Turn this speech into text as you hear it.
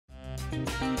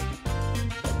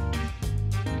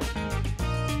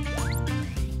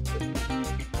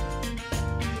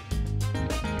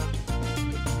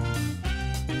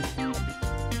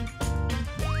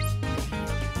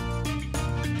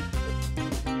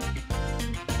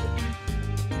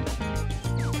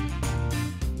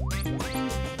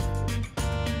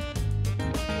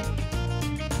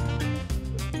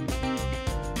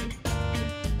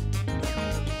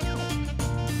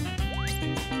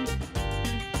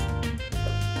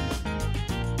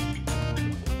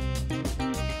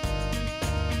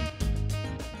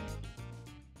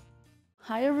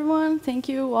Hi everyone, thank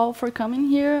you all for coming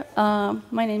here.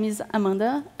 My name is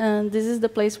Amanda, and this is the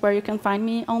place where you can find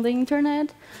me on the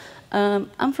internet.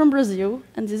 I'm from Brazil,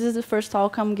 and this is the first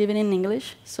talk I'm giving in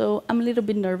English, so I'm a little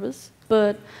bit nervous.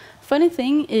 But funny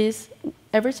thing is,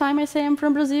 every time I say I'm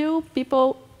from Brazil,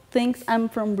 people think I'm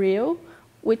from Rio,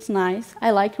 which is nice.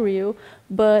 I like Rio,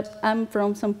 but I'm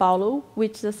from São Paulo,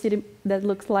 which is a city that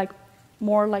looks like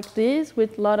more like this,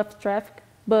 with a lot of traffic.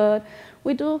 But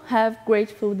we do have great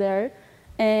food there.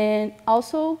 And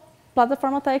also,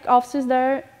 Plataformatec offices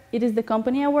there, it is the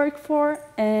company I work for,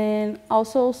 and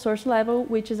also Source Level,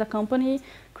 which is a company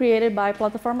created by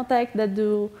Plataformatec that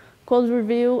do code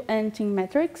review and team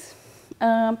metrics.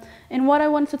 And what I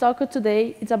want to talk about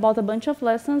today is about a bunch of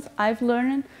lessons I've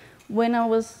learned when I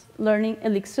was learning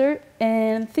Elixir,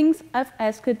 and things I've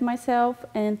asked myself,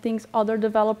 and things other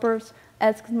developers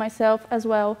asked myself as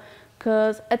well.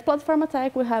 Because at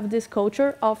Plataformatec, we have this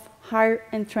culture of hire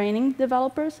and training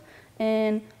developers,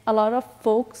 and a lot of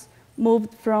folks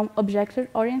moved from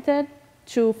object-oriented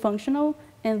to functional,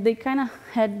 and they kind of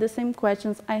had the same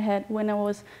questions I had when I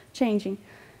was changing.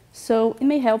 So it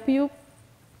may help you.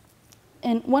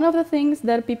 And one of the things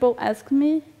that people ask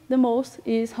me the most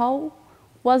is how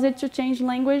was it to change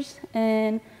language?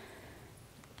 And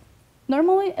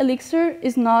normally, Elixir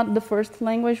is not the first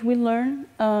language we learn.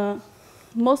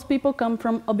 Most people come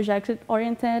from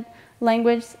object-oriented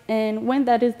language, and when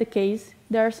that is the case,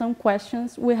 there are some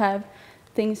questions we have,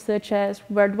 things such as,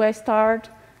 where do I start?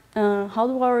 How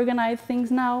do I organize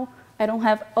things now? I don't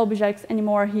have objects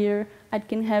anymore here. I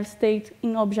can't have state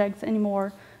in objects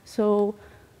anymore. So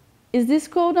is this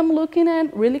code I'm looking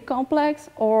at really complex,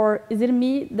 or is it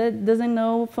me that doesn't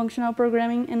know functional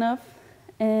programming enough?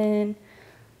 And,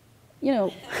 you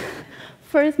know,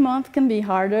 first month can be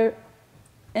harder.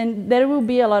 And there will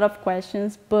be a lot of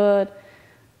questions, but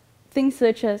things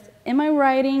such as, am I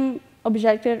writing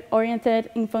object-oriented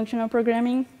in functional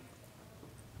programming?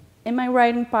 Am I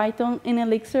writing Python in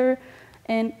Elixir?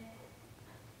 And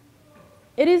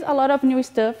it is a lot of new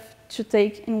stuff to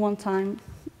take in one time.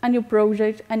 A new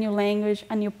project, a new language,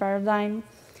 a new paradigm.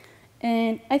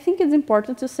 And I think it's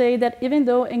important to say that even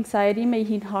though anxiety may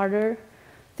hit harder,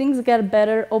 things get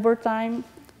better over time.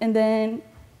 And then,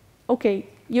 okay,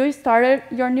 you started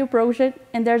your new project,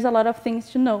 and there's a lot of things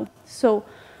to know. So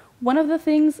one of the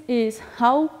things is,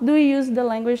 how do we use the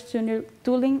language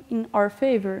tooling in our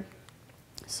favor?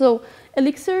 So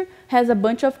Elixir has a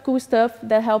bunch of cool stuff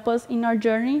that help us in our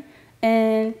journey,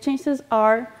 and chances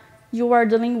are you are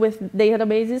dealing with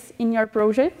databases in your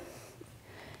project.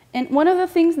 And one of the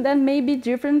things that may be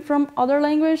different from other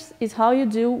languages is how you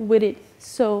deal with it.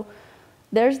 So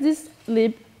there's this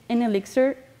lib in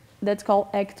Elixir that's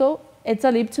called Ecto. It's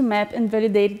a lib to map and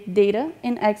validate data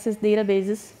and access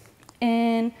databases.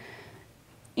 And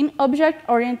in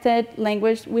object-oriented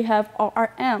language, we have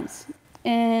ORMs.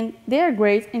 And they are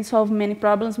great and solve many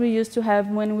problems we used to have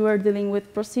when we were dealing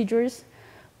with procedures.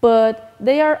 But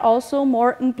they are also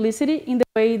more implicit in the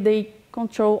way they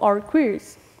control our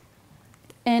queries.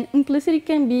 And implicity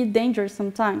can be dangerous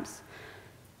sometimes.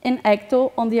 And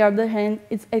Ecto, on the other hand,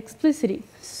 is explicit.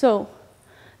 So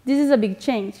this is a big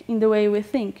change in the way we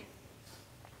think.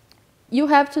 You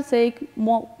have to take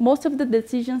most of the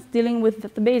decisions dealing with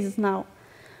databases now.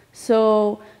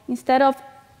 So instead of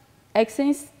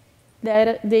accessing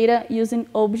data using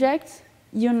objects,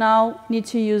 you now need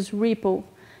to use repo.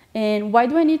 And why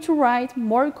do I need to write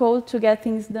more code to get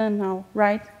things done now,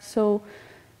 right? So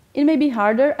it may be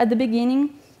harder at the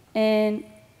beginning, and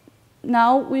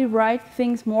now we write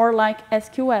things more like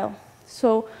SQL.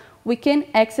 So we can't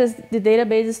access the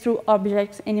databases through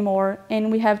objects anymore,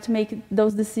 and we have to make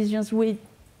those decisions we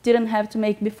didn't have to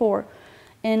make before.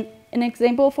 And an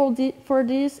example for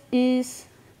this is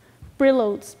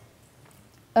preloads.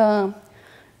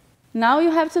 Now you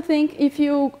have to think if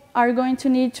you are going to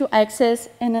need to access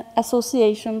an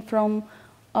association from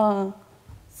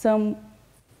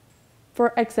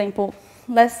for example,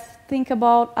 let's think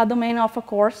about a domain of a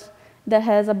course that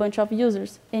has a bunch of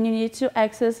users, and you need to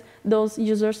access those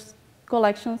users'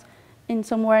 collections in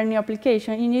somewhere in your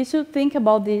application, you need to think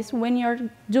about this when you're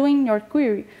doing your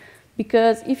query,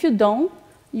 because if you don't,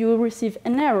 you will receive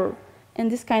an error. And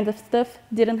this kind of stuff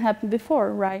didn't happen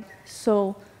before, right?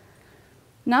 So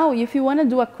now, if you want to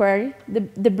do a query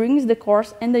that brings the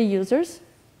course and the users,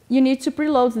 you need to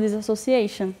preload this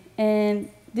association. And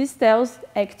this tells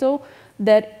Ecto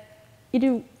that it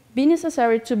will be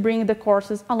necessary to bring the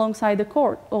courses alongside the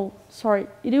course. Oh, sorry.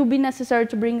 It will be necessary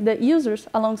to bring the users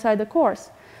alongside the course.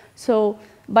 So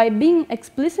by being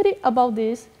explicit about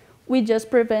this, we just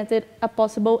prevented a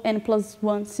possible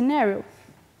n+1 scenario.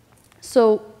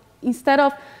 So instead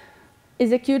of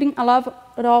executing a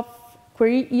lot of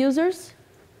query users,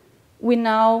 we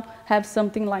now have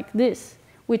something like this,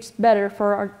 which is better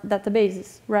for our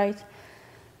databases, right?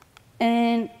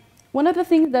 And one of the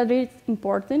things that is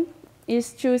important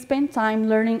is to spend time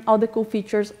learning all the cool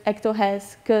features Ecto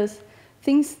has, because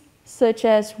things such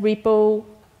as repo,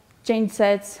 change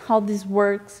sets, how this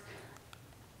works,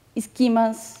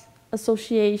 schemas,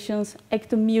 associations,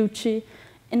 Ecto multi,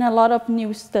 and a lot of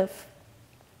new stuff.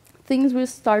 Things will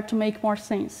start to make more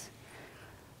sense.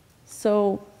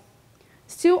 So,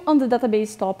 still on the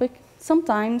database topic,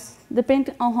 sometimes,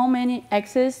 depending on how many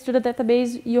access to the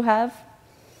database you have,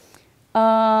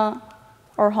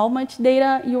 or how much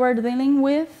data you are dealing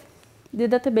with, the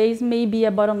database may be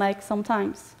a bottleneck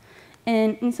sometimes.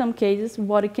 And in some cases,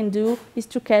 what it can do is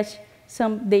to catch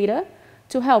some data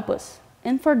to help us.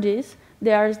 And for this,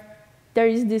 there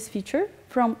is this feature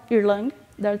from Erlang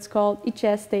that's called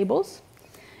ETS tables.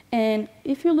 And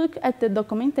if you look at the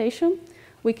documentation,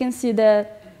 we can see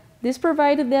that this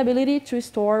provided the ability to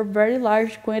store very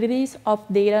large quantities of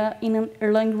data in an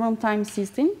Erlang runtime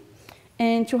system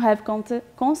and to have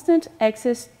constant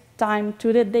access time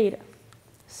to the data.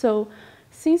 So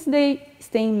since they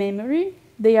stay in memory,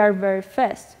 they are very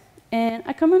fast. And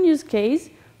a common use case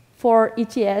for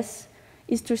ETS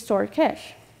is to store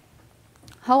cache.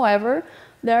 However,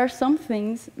 there are some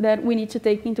things that we need to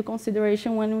take into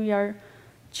consideration when we are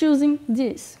choosing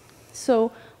this.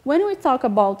 So when we talk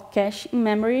about cache in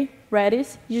memory,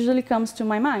 Redis usually comes to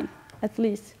my mind, at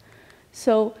least.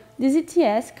 So this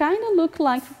ETS kind of look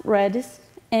like Redis,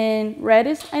 and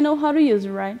Redis I know how to use,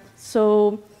 right?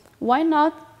 So why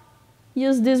not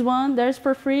use this one? There's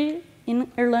for free in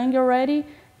Erlang already,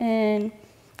 and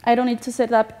I don't need to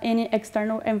set up any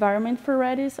external environment for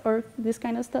Redis or this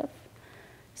kind of stuff.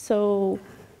 So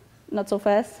not so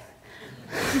fast.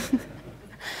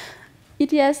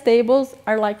 ETS tables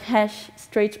are like hash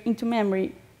straight into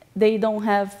memory. They don't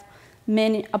have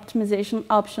many optimization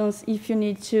options if you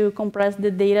need to compress the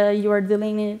data you are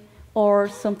dealing in or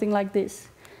something like this.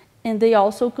 And they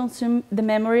also consume the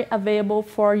memory available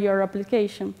for your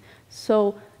application.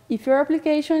 So if your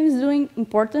application is doing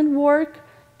important work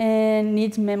and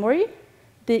needs memory,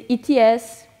 the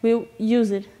ETS will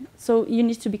use it. So you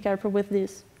need to be careful with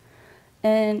this.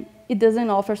 And it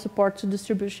doesn't offer support to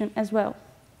distribution as well.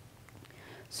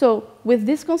 So with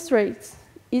these constraints,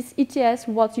 is ETS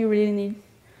what you really need?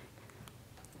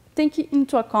 Take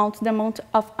into account the amount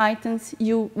of items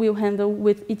you will handle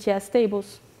with ETS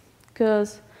tables.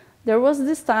 Because there was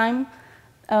this time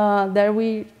that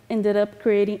we ended up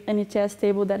creating an ETS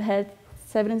table that had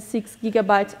 76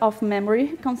 gigabytes of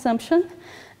memory consumption.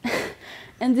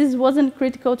 And this wasn't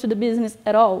critical to the business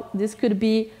at all. This could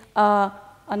be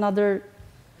another,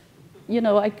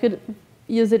 I could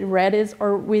use it Redis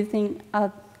or within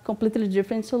a completely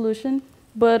different solution.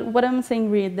 But what I'm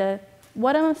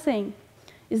saying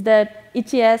is that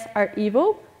ETS are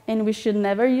evil and we should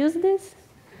never use this?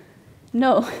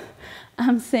 No,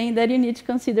 I'm saying that you need to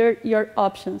consider your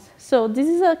options. So this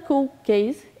is a cool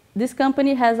case. This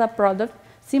company has a product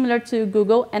similar to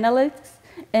Google Analytics,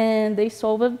 and they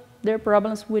solved their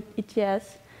problems with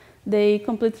ETS. They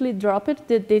completely dropped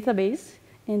the database,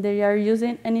 and they are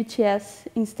using an ETS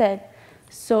instead.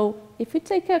 So if we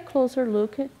take a closer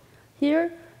look at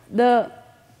here,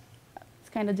 it's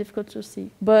kind of difficult to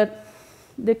see, but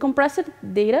the compressed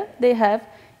data they have,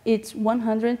 it's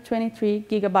 123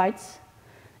 gigabytes.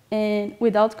 And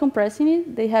without compressing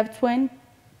it, they have 2.5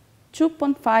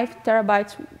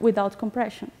 terabytes without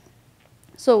compression.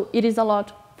 So it is a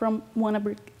lot from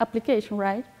one application,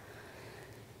 right?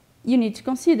 You need to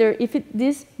consider if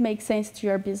this makes sense to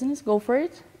your business, go for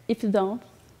it. If you don't,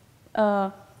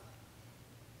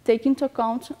 take into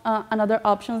account another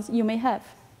options you may have.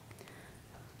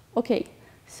 Okay,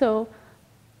 so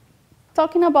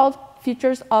talking about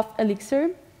features of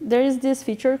Elixir, there is this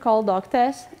feature called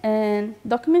doctest, and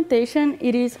documentation,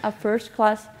 it is a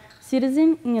first-class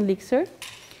citizen in Elixir.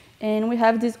 And we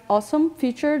have this awesome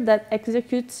feature that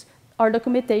executes our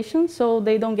documentation so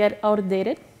they don't get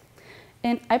outdated.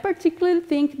 And I particularly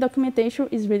think documentation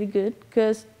is really good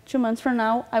because 2 months from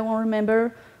now, I won't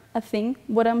remember a thing,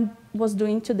 what I was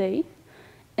doing today.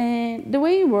 And the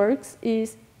way it works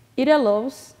is it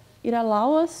allows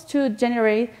us to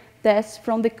generate tests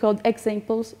from the code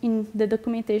examples in the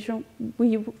documentation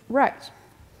we write.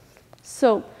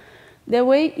 So the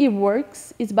way it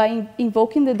works is by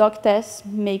invoking the doctest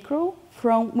macro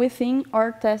from within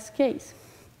our test case.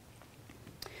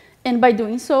 And by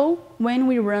doing so, when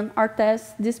we run our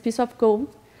test, this piece of code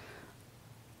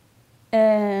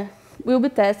will be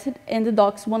tested and the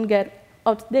docs won't get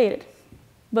outdated.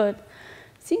 But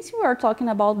since we are talking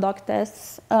about doc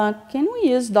tests, can we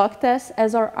use doc tests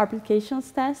as our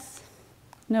applications tests?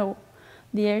 No.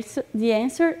 The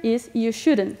answer is you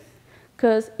shouldn't,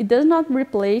 because it does not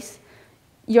replace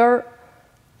your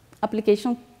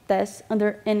application tests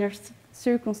under any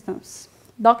circumstance.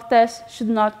 Doc tests should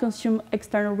not consume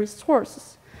external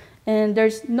resources, and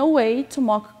there's no way to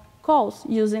mock calls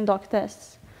using doc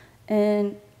tests.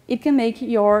 And it can make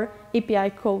your API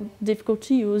code difficult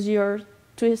to use, your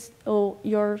twist or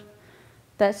your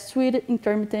test suite,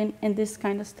 intermittent, and this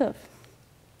kind of stuff.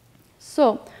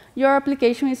 So your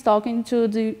application is talking to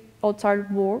the outside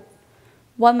world.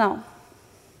 What now?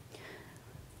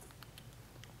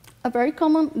 A very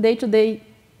common day-to-day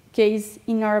case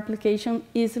in our application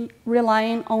is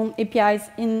relying on APIs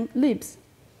in libs.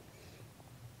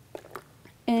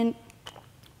 And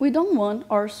we don't want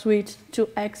our suite to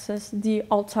access the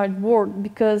outside world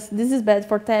because this is bad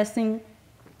for testing,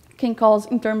 can cause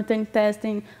intermittent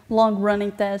testing,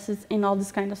 long-running tests, and all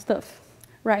this kind of stuff,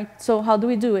 right? So how do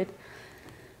we do it?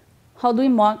 How do we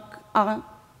mock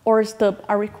or stub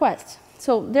a request?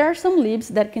 So there are some libs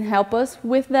that can help us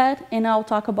with that, and I'll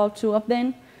talk about 2 of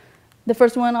them. The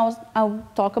first one I'll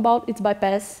talk about is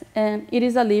bypass, and it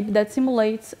is a lib that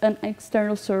simulates an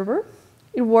external server.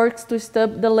 It works to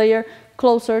stub the layer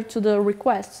closer to the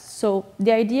request. So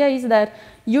the idea is that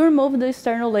you remove the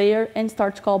external layer and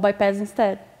start to call bypass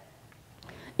instead.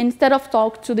 Instead of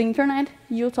talk to the internet,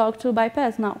 you talk to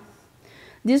bypass now.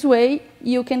 This way,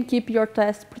 you can keep your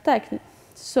test protected.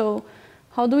 So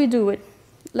how do we do it?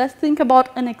 Let's think about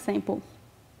an example.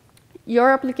 Your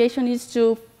application needs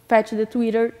to fetch the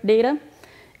Twitter data,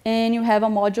 and you have a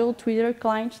module Twitter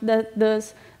client that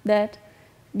does that.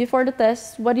 Before the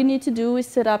test, what you need to do is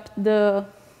set up the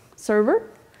server,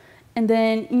 and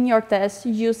then in your test,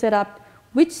 you set up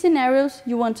which scenarios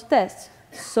you want to test.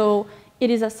 So it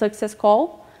is a success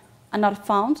call, a not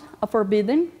found, a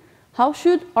forbidden. How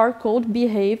should our code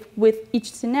behave with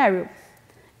each scenario?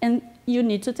 And you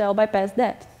need to tell bypass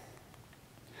that.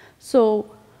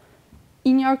 So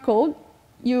in your code,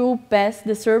 you pass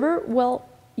the server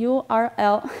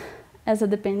URL as a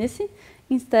dependency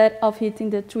instead of hitting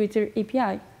the Twitter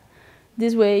API.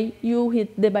 This way, you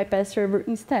hit the bypass server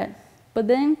instead. But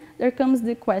then there comes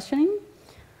the questioning.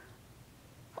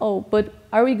 Oh, but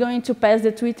are we going to pass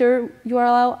the Twitter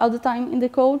URL all the time in the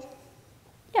code?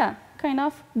 Yeah, kind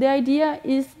of. The idea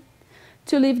is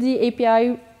to leave the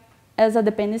API as a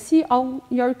dependency on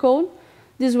your code.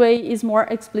 This way is more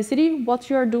explicit what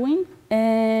you are doing,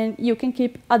 and you can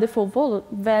keep a default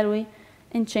value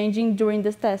and changing during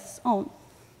the tests on.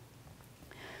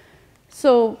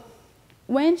 So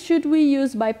when should we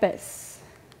use bypass?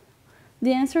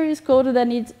 The answer is code that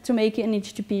needs to make an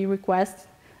HTTP request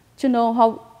to know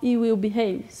how it will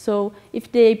behave. So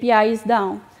if the API is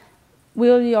down,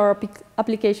 will your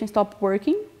application stop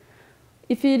working?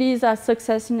 If it is a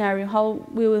success scenario, how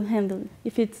will it handle it?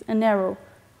 If it's an error,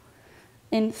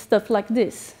 and stuff like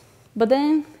this. But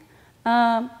then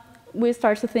we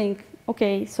start to think,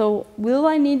 okay, so will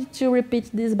I need to repeat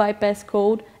this bypass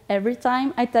code every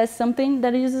time I test something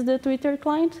that uses the Twitter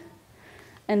client?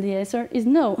 And the answer is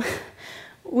no.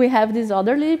 We have this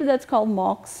other lib that's called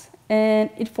mocks, and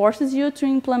it forces you to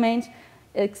implement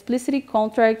explicit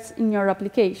contracts in your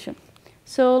application.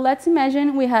 So let's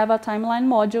imagine we have a timeline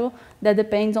module that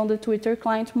depends on the Twitter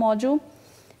client module,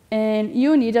 and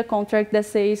you need a contract that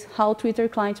says how Twitter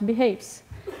client behaves.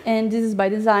 And this is by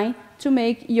design to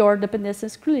make your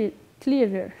dependencies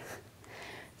clearer.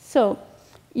 So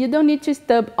you don't need to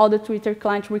stub all the Twitter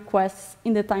client requests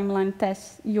in the timeline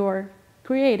test you're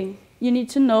creating. You need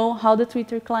to know how the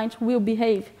Twitter client will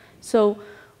behave. So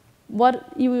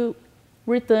what you will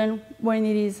return when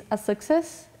it is a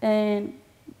success, and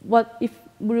what if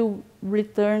will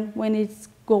return when it's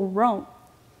go wrong.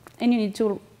 And you need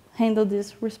to handle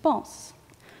this response.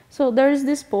 So there is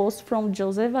this post from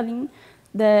Joseph Alin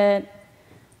that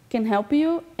can help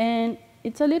you, and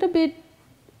it's a little bit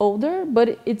older,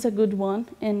 but it's a good one,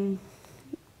 and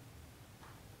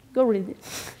go read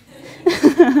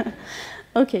it.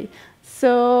 Okay,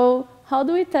 so how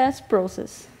do we test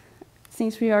process?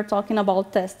 Since we are talking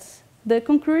about tests. The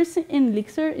concurrency in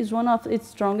Elixir is one of its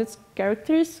strongest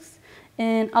characteristics,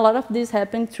 and a lot of this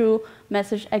happens through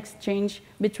message exchange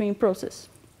between processes.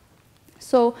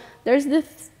 So there's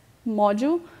this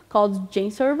module called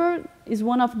JServer, is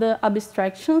one of the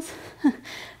abstractions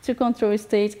to control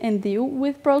state and deal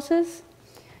with process.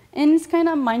 And it's kind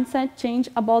of mindset change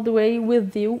about the way we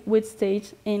deal with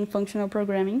state in functional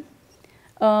programming.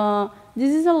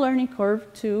 This is a learning curve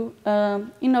too.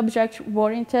 In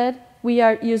object-oriented, we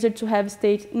are used to have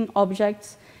state in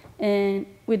objects, and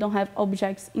we don't have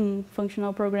objects in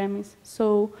functional programming.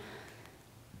 So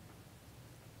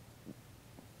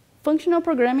functional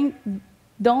programming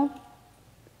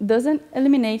doesn't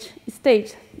eliminate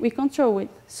state, we control it.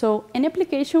 So any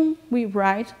application we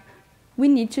write, we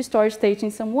need to store state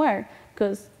in somewhere,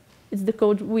 because it's the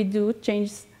code we do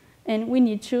changes, and we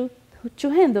need to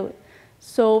handle it.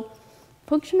 So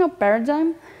functional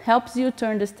paradigm helps you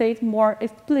turn the state more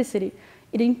explicit.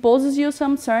 It imposes you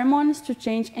some ceremonies to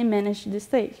change and manage the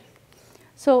state.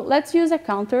 So let's use a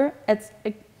counter as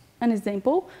an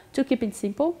example to keep it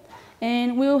simple,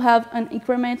 and we'll have an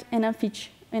increment and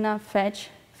a fetch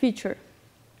feature.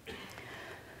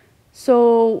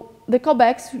 So the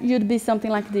callbacks would be something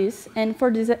like this, and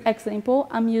for this example,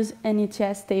 I'm using an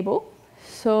ETS table.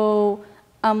 So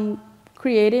I'm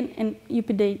creating and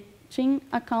updating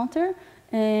a counter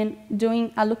and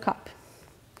doing a lookup.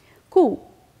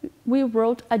 Cool, we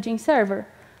wrote a JServer.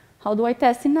 How do I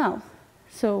test it now?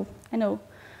 So I know,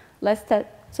 let's test.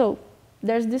 So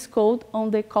there's this code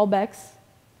on the callbacks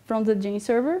from the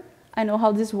JServer. I know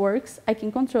how this works, I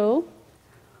can control.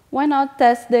 Why not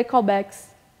test the callbacks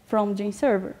from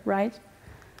JServer, right?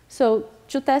 So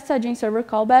to test a JServer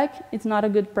callback, it's not a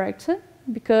good practice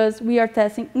because we are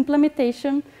testing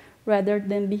implementation rather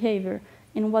than behavior.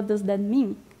 And what does that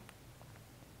mean?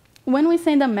 When we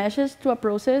send a message to a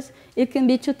process, it can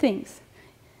be two things.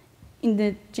 In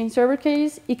the JServer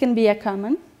case, it can be a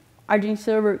command, our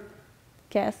JServer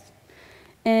cast,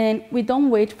 and we don't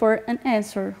wait for an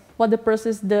answer. What the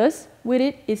process does with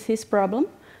it is his problem.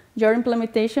 Your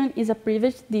implementation is a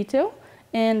private detail,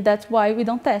 and that's why we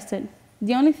don't test it.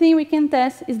 The only thing we can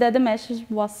test is that the message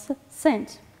was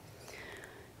sent.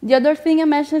 The other thing a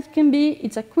message can be,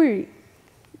 it's a query.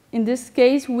 In this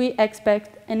case, we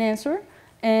expect an answer,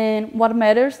 and what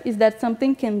matters is that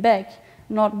something came back,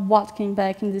 not what came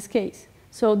back in this case.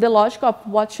 So the logic of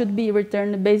what should be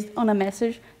returned based on a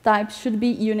message type should be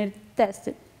unit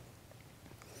tested.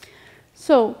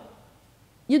 So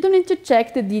you don't need to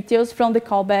check the details from the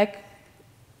callback,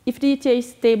 if the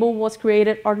ETS table was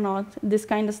created or not, this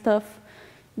kind of stuff.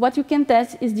 What you can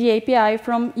test is the API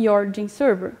from your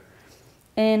JServer,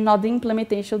 and not the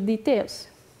implementation details.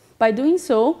 By doing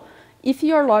so, if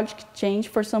your logic changed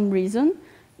for some reason,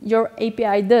 your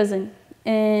API doesn't,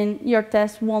 and your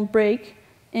test won't break,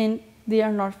 and they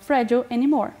are not fragile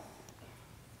anymore.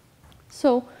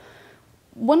 So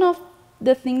one of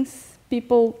the things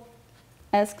people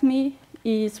ask me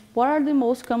is, what are the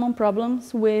most common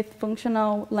problems with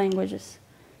functional languages?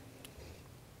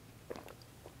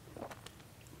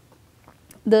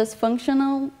 Does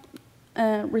functional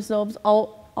resolve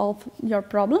all of your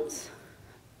problems?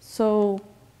 So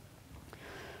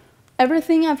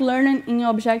everything I've learned in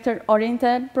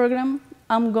object-oriented program,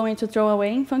 I'm going to throw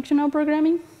away in functional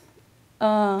programming.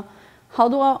 How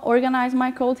do I organize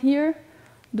my code here?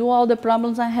 Do all the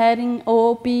problems I had in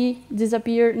OOP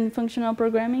disappear in functional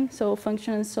programming? So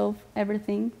functions solve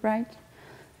everything, right?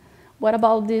 What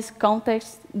about this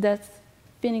context that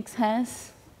Phoenix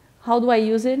has? How do I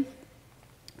use it?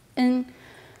 And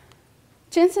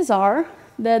chances are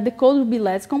that the code will be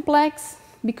less complex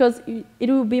because it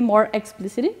will be more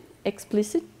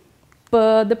explicit,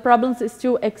 but the problems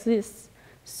still exist.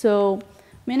 So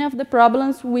many of the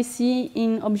problems we see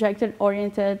in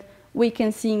object-oriented we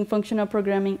can see in functional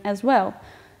programming as well.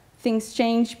 Things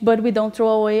change, but we don't throw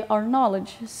away our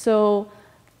knowledge. So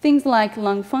things like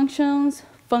long functions,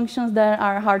 functions that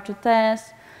are hard to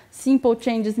test, simple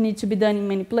changes need to be done in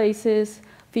many places,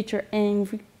 feature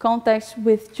env, context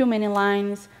with too many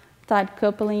lines, tight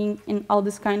coupling, and all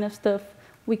this kind of stuff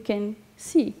we can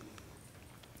see.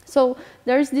 So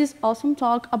there's this awesome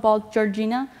talk about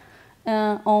Georgina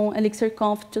on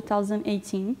ElixirConf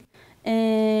 2018.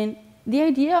 And the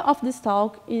idea of this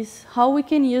talk is how we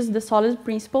can use the solid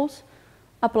principles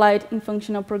applied in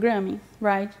functional programming,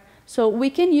 right? So we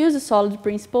can use the solid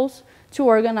principles to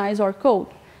organize our code.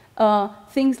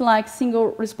 Things like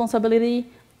single responsibility,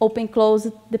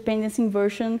 open-close, dependency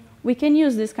inversion, we can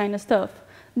use this kind of stuff.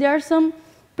 There are some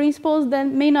principles that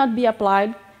may not be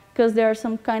applied because there are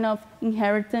some kind of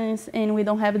inheritance and we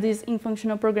don't have this in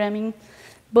functional programming,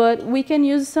 but we can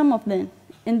use some of them.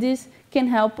 And this can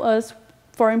help us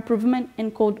for improvement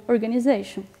in code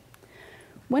organization.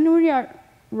 When we are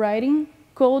writing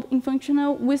code in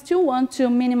functional, we still want to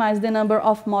minimize the number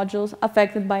of modules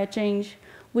affected by a change.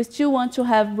 We still want to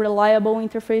have reliable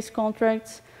interface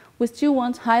contracts. We still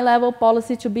want high-level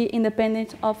policy to be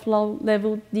independent of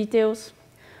low-level details.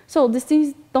 So these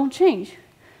things don't change.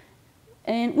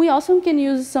 And we also can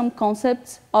use some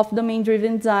concepts of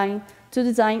domain-driven design to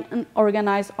design and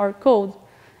organize our code.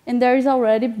 And there is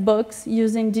already bugs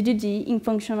using DDD in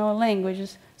functional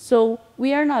languages. So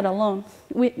we are not alone.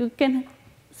 We can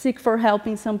seek for help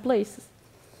in some places.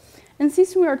 And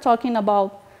since we are talking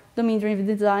about domain-driven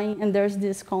design and there's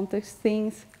these context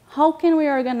things, how can we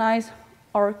organize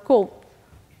our code?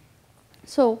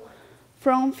 So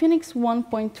from Phoenix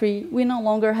 1.3, we no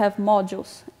longer have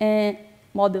modules and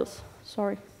models.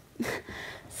 Sorry.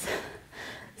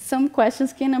 Some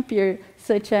questions can appear,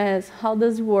 such as how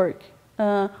does it work?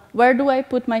 Where do I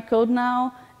put my code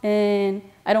now? And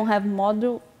I don't have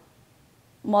model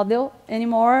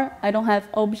anymore. I don't have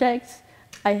objects.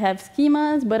 I have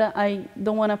schemas, but I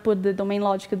don't want to put the domain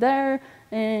logic there.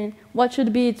 And what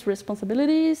should be its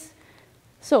responsibilities?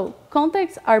 So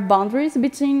contexts are boundaries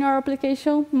between your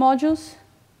application modules.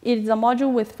 It is a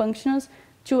module with functions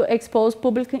to expose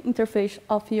public interface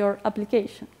of your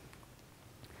application.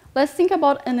 Let's think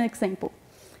about an example.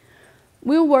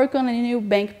 We'll work on a new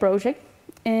bank project,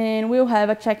 and we'll have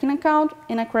a checking account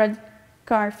and a credit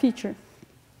card feature.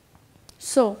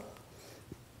 So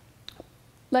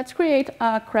let's create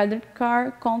a credit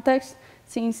card context,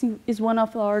 since it's one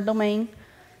of our domains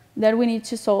that we need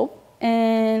to solve.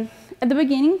 And at the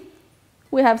beginning,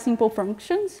 we have simple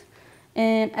functions.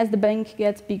 And as the bank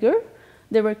gets bigger,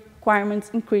 the requirements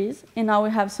increase. And now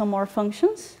we have some more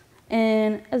functions.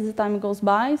 And as the time goes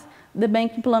by, the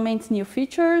bank implements new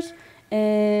features,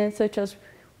 such as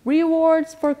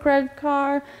rewards for credit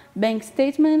card, bank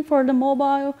statement for the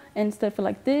mobile, and stuff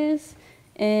like this.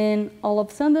 And all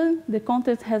of a sudden, the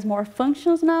context has more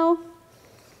functions now.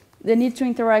 The need to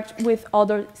interact with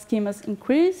other schemas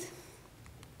increase.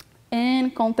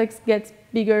 And context gets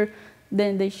bigger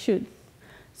than they should.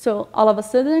 So all of a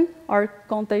sudden, our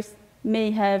context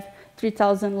may have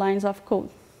 3,000 lines of code.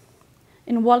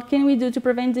 And what can we do to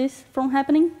prevent this from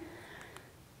happening?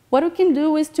 What we can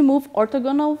do is to move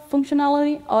orthogonal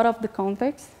functionality out of the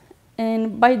context.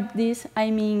 And by this,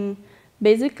 I mean,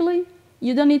 basically,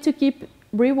 you don't need to keep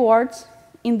rewards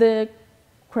in the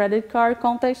credit card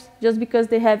context just because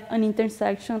they have an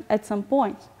intersection at some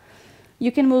point.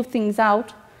 You can move things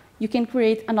out. You can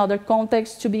create another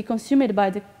context to be consumed by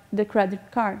the credit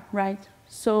card, right?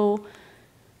 So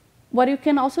what you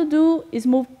can also do is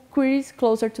move queries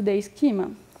closer to the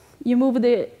schema. You move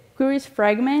the queries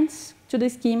fragments to the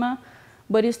schema,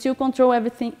 but you still control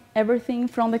everything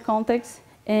from the context,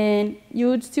 and you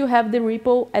would still have the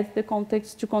repo at the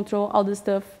context to control all the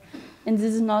stuff. And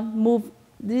this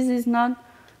is not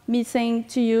me saying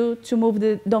to you to move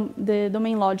the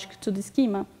domain logic to the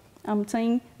schema. I'm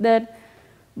saying that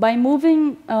by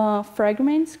moving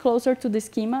fragments closer to the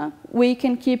schema, we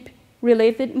can keep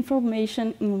related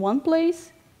information in one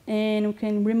place, and we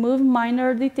can remove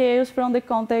minor details from the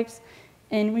context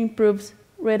and improves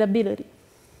readability.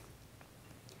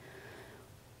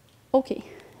 Okay,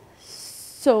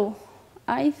 so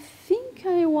I think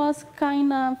I was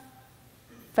kind of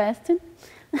fast,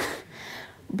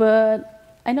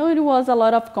 but I know it was a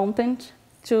lot of content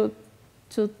to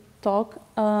talk,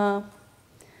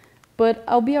 but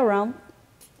I'll be around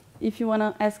if you want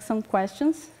to ask some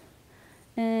questions,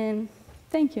 and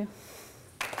thank you.